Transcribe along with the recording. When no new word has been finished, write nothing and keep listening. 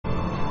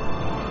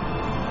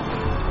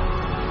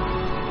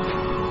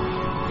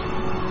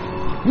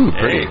Ooh,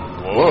 pretty.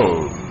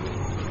 Whoa.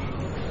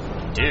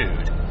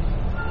 Dude.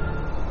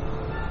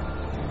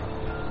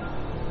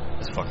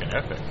 That's fucking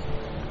epic.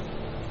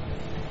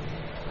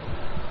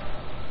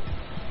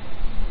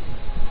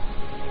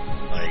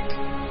 Like,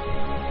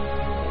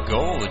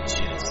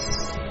 gorgeous.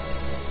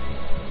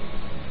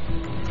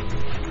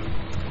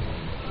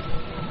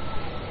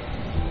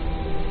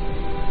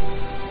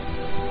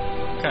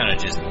 Kind of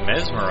just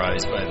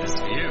mesmerized by this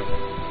view.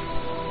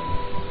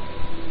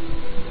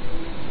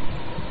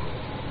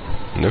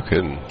 No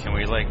kidding. Can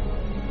we, like,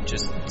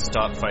 just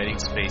stop fighting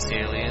space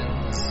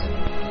aliens?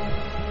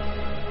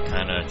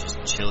 Kind of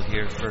just chill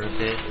here for a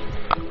bit?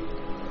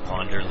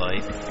 Ponder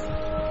life?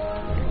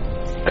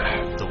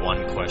 The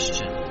one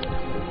question.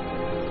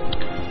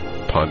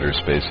 Ponder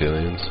space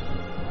aliens.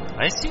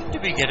 I seem to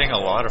be getting a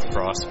lot of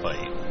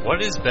frostbite.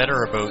 What is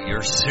better about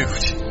your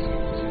suit?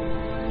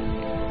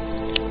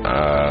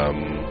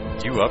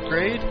 Do you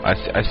upgrade?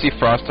 I see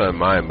frost on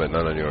mine, but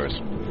not on yours.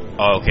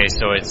 Oh, okay,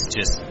 so it's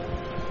just...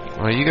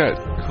 Well, you got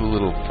cool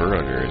little fur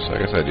on yours, so I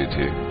guess I do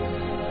too.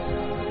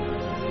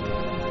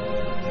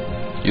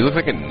 You look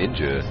like a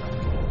ninja.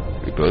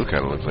 We both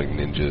kind of look like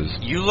ninjas.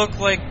 You look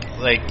like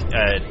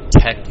a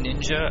tech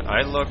ninja.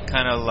 I look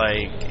kind of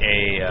like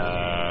a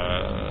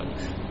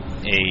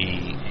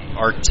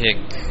Arctic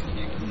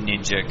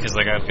ninja, because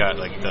like I've got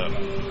like the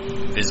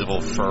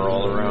visible fur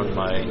all around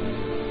my...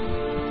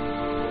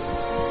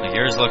 Like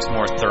yours looks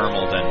more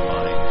thermal than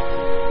mine.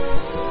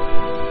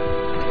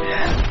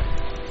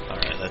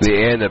 Alright, that's... The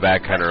A in the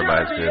back kind of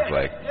reminds me of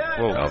like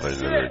Alvin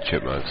and the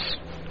Chipmunks.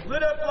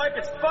 Lit up like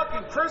it's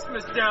fucking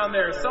Christmas down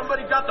there.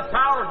 Somebody got the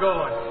power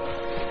going.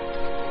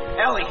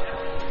 Ellie,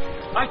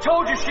 I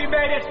told you she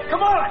made it.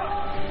 Come on.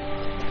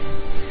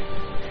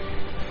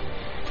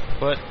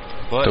 But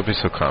Don't be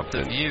so the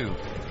confident. view.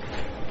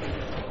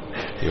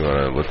 You want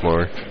to look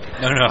more?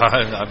 No,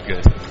 I'm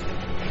good.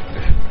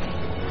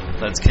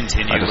 Let's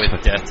continue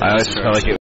with death and I always felt like destruction. it